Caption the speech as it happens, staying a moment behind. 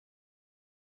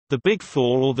The Big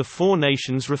Four or the Four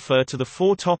Nations refer to the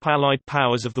four top Allied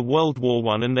powers of the World War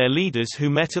I and their leaders who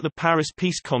met at the Paris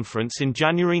Peace Conference in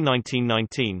January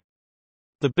 1919.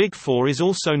 The Big Four is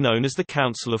also known as the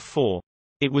Council of Four.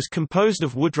 It was composed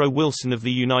of Woodrow Wilson of the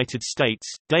United States,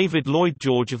 David Lloyd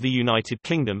George of the United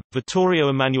Kingdom, Vittorio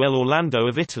Emanuele Orlando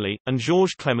of Italy, and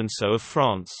Georges Clemenceau of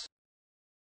France.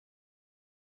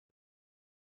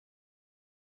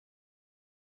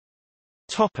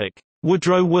 Topic: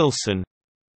 Woodrow Wilson.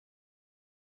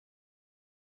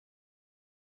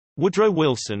 Woodrow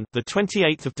Wilson, the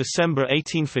 28th of December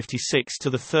 1856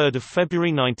 to the 3rd of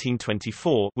February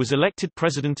 1924, was elected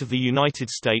President of the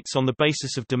United States on the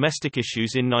basis of domestic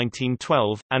issues in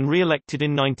 1912 and re-elected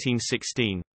in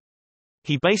 1916.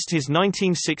 He based his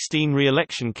 1916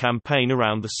 re-election campaign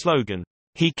around the slogan,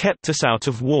 "He kept us out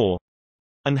of war,"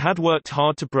 and had worked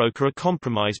hard to broker a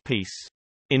compromise peace.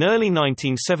 In early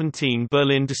 1917,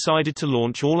 Berlin decided to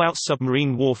launch all-out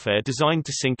submarine warfare designed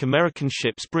to sink American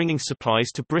ships bringing supplies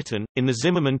to Britain. In the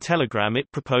Zimmermann telegram,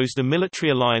 it proposed a military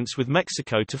alliance with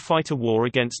Mexico to fight a war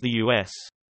against the U.S.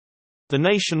 The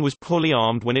nation was poorly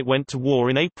armed when it went to war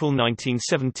in April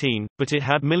 1917, but it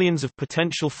had millions of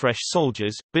potential fresh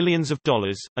soldiers, billions of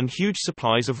dollars, and huge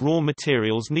supplies of raw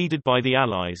materials needed by the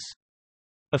Allies.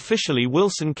 Officially,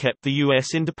 Wilson kept the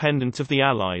U.S. independent of the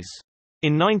Allies.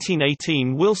 In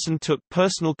 1918, Wilson took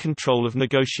personal control of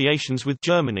negotiations with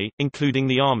Germany, including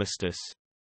the armistice.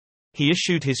 He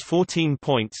issued his 14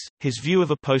 points, his view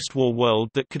of a post-war world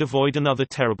that could avoid another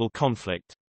terrible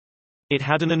conflict. It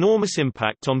had an enormous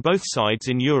impact on both sides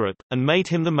in Europe, and made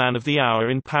him the man of the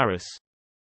hour in Paris.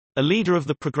 A leader of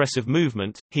the progressive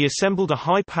movement, he assembled a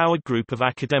high-powered group of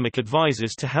academic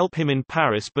advisers to help him in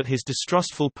Paris, but his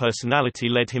distrustful personality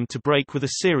led him to break with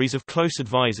a series of close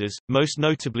advisers, most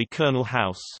notably Colonel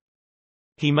House.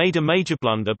 He made a major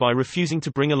blunder by refusing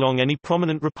to bring along any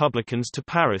prominent Republicans to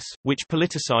Paris, which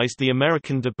politicized the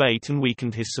American debate and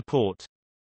weakened his support.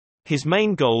 His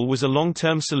main goal was a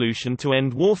long-term solution to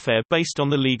end warfare based on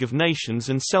the League of Nations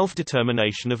and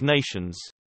self-determination of nations.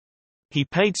 He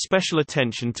paid special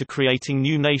attention to creating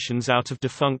new nations out of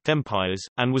defunct empires,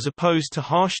 and was opposed to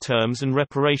harsh terms and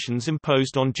reparations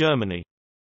imposed on Germany.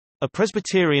 A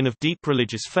Presbyterian of deep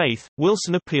religious faith,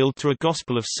 Wilson appealed to a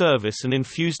gospel of service and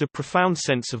infused a profound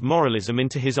sense of moralism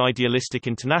into his idealistic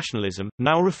internationalism,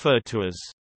 now referred to as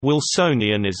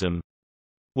Wilsonianism.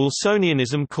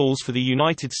 Wilsonianism calls for the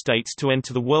United States to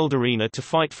enter the world arena to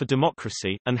fight for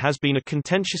democracy, and has been a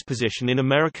contentious position in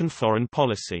American foreign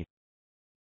policy.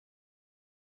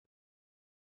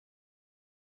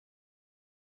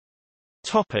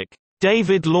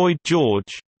 David Lloyd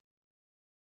George.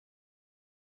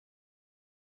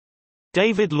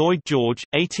 David Lloyd George,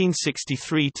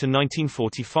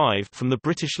 1863–1945, from the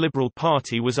British Liberal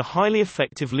Party, was a highly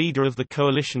effective leader of the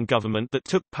coalition government that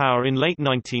took power in late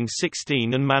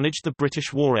 1916 and managed the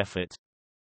British war effort.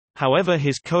 However,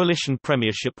 his coalition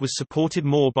premiership was supported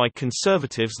more by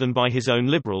Conservatives than by his own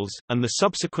Liberals, and the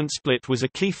subsequent split was a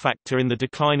key factor in the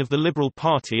decline of the Liberal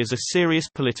Party as a serious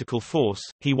political force.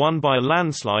 He won by a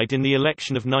landslide in the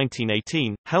election of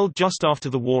 1918, held just after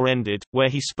the war ended, where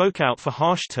he spoke out for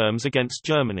harsh terms against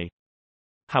Germany.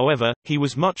 However, he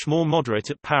was much more moderate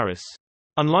at Paris.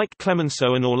 Unlike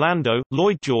Clemenceau and Orlando,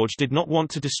 Lloyd George did not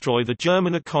want to destroy the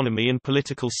German economy and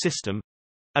political system,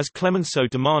 as Clemenceau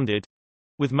demanded,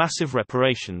 with massive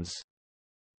reparations.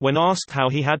 When asked how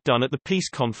he had done at the peace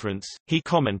conference, he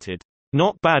commented,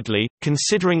 "Not badly,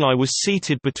 considering I was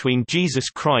seated between Jesus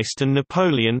Christ and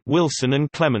Napoleon, Wilson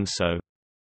and Clemenceau."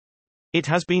 It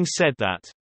has been said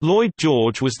that, "Lloyd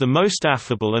George was the most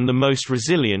affable and the most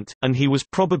resilient, and he was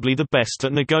probably the best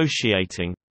at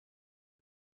negotiating."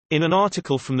 In an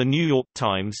article from the New York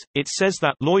Times, it says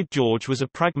that Lloyd George was a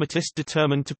pragmatist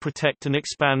determined to protect and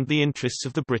expand the interests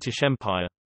of the British Empire.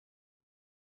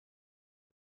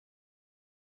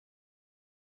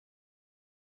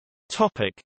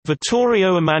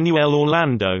 Vittorio Emanuele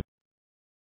Orlando.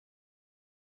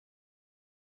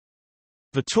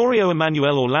 Vittorio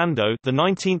Emanuele Orlando, the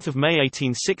 19th of May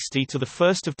 1860 to the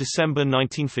 1st of December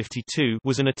 1952,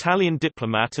 was an Italian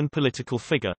diplomat and political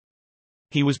figure.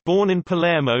 He was born in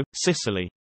Palermo, Sicily.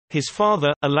 His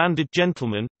father, a landed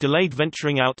gentleman, delayed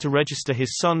venturing out to register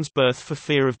his son's birth for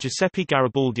fear of Giuseppe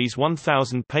Garibaldi's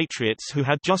 1,000 patriots who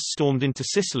had just stormed into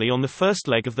Sicily on the first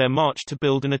leg of their march to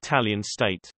build an Italian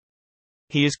state.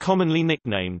 He is commonly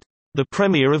nicknamed the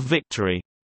Premier of Victory.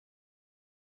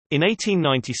 In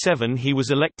 1897 he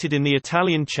was elected in the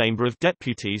Italian Chamber of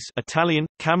Deputies, Italian,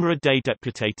 Camera dei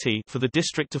Deputati, for the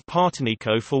district of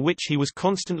Partinico, for which he was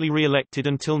constantly re-elected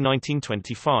until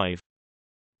 1925.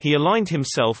 He aligned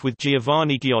himself with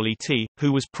Giovanni Giolitti,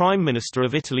 who was Prime Minister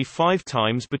of Italy 5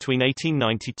 times between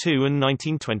 1892 and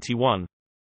 1921.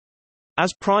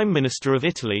 As Prime Minister of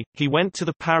Italy, he went to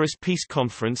the Paris Peace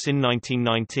Conference in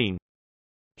 1919.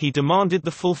 He demanded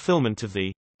the fulfillment of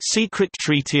the secret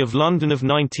Treaty of London of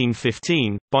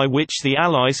 1915, by which the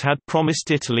Allies had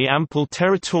promised Italy ample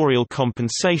territorial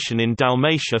compensation in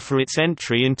Dalmatia for its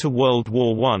entry into World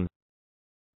War I.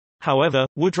 However,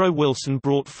 Woodrow Wilson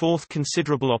brought forth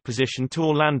considerable opposition to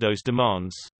Orlando's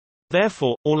demands.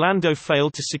 Therefore, Orlando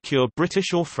failed to secure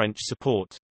British or French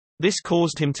support. This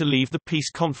caused him to leave the peace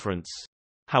conference.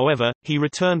 However, he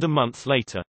returned a month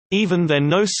later. Even then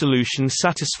no solution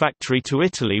satisfactory to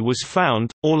Italy was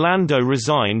found. Orlando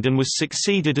resigned and was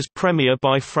succeeded as premier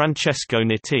by Francesco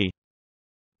Nitti.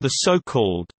 The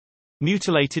so-called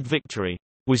mutilated victory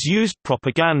was used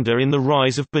propaganda in the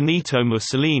rise of Benito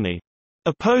Mussolini.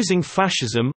 Opposing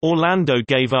fascism, Orlando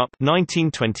gave up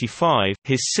 1925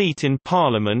 his seat in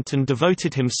Parliament and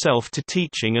devoted himself to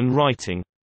teaching and writing.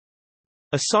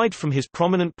 Aside from his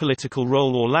prominent political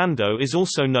role, Orlando is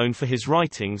also known for his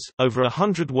writings, over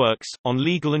 100 works, on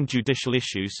legal and judicial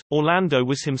issues. Orlando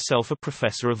was himself a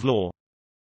professor of law.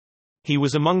 He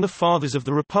was among the fathers of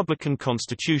the Republican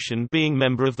Constitution, being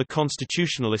member of the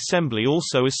Constitutional Assembly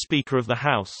also as Speaker of the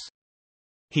House.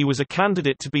 He was a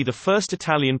candidate to be the first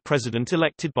Italian president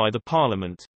elected by the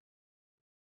Parliament.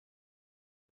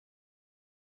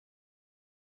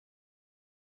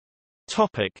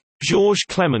 Georges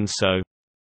Clemenceau.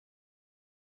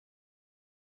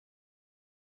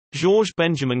 Georges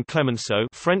Benjamin Clemenceau,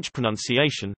 French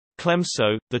pronunciation,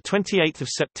 Clemenceau, the 28th of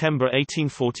September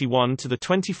 1841 to the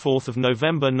 24th of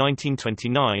November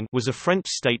 1929, was a French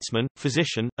statesman,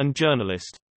 physician, and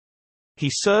journalist. He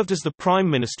served as the Prime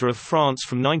Minister of France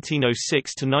from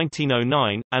 1906 to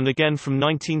 1909, and again from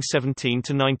 1917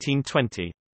 to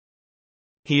 1920.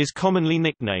 He is commonly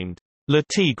nicknamed Le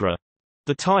Tigre,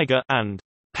 the Tiger, and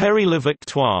Père la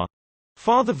Victoire,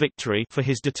 Father Victory, for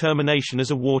his determination as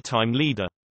a wartime leader.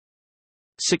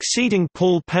 Succeeding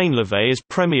Paul Painlevé as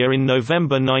premier in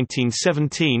November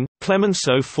 1917,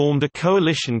 Clemenceau formed a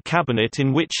coalition cabinet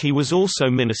in which he was also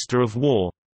Minister of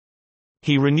War.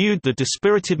 He renewed the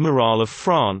dispirited morale of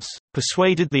France,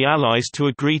 persuaded the Allies to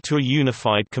agree to a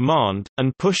unified command,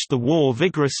 and pushed the war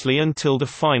vigorously until the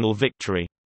final victory.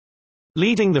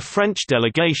 Leading the French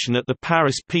delegation at the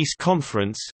Paris Peace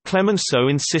Conference, Clemenceau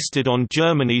insisted on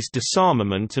Germany's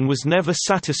disarmament and was never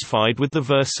satisfied with the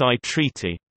Versailles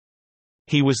Treaty.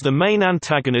 He was the main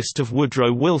antagonist of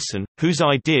Woodrow Wilson, whose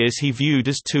ideas he viewed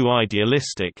as too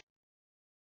idealistic.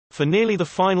 For nearly the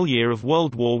final year of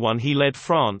World War I he led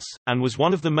France, and was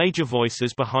one of the major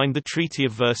voices behind the Treaty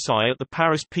of Versailles at the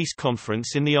Paris Peace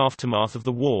Conference in the aftermath of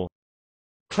the war.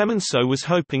 Clemenceau was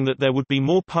hoping that there would be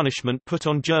more punishment put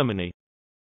on Germany.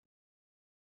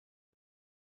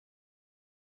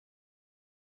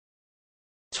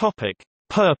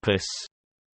 Purpose.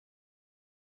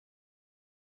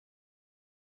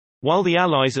 While the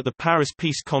Allies at the Paris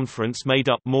Peace Conference made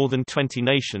up more than 20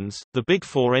 nations, the Big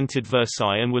Four entered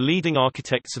Versailles and were leading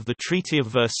architects of the Treaty of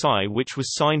Versailles, which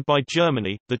was signed by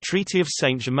Germany, the Treaty of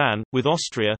Saint-Germain, with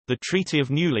Austria, the Treaty of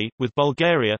Neuilly, with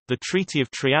Bulgaria, the Treaty of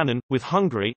Trianon, with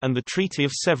Hungary, and the Treaty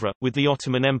of Sèvres, with the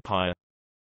Ottoman Empire.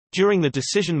 During the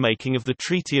decision-making of the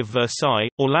Treaty of Versailles,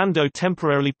 Orlando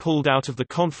temporarily pulled out of the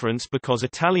conference because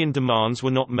Italian demands were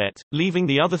not met, leaving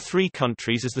the other three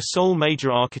countries as the sole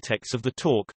major architects of the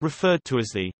talk, referred to as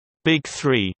the Big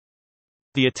Three.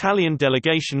 The Italian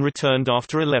delegation returned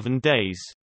after 11 days.